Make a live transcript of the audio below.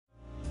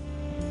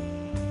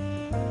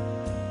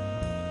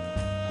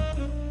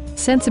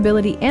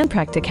Sensibility and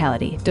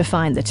practicality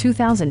define the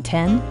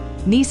 2010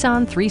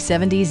 Nissan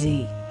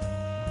 370Z.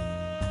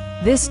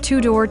 This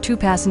two-door,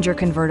 two-passenger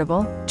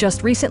convertible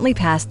just recently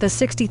passed the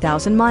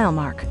 60,000-mile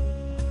mark.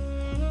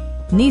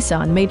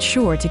 Nissan made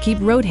sure to keep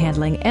road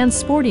handling and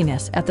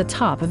sportiness at the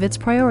top of its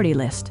priority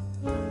list.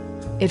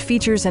 It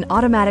features an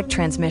automatic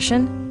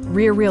transmission,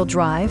 rear-wheel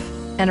drive,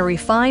 and a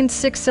refined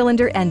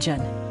six-cylinder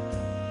engine.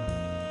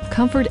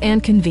 Comfort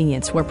and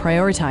convenience were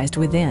prioritized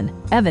within,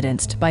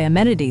 evidenced by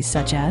amenities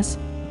such as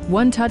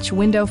one-touch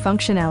window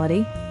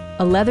functionality,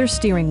 a leather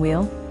steering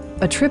wheel,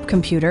 a trip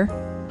computer,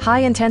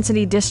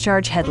 high-intensity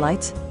discharge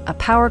headlights, a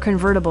power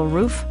convertible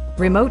roof,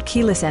 remote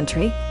keyless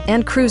entry,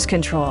 and cruise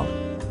control.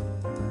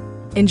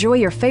 Enjoy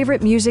your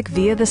favorite music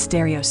via the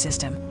stereo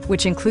system,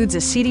 which includes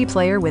a CD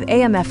player with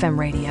AM/FM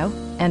radio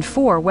and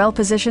 4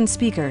 well-positioned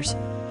speakers.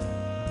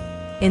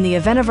 In the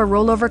event of a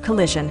rollover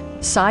collision,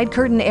 side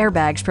curtain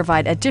airbags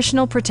provide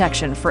additional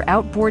protection for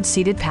outboard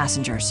seated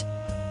passengers.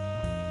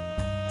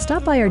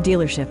 Stop by our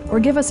dealership or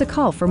give us a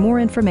call for more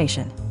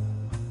information.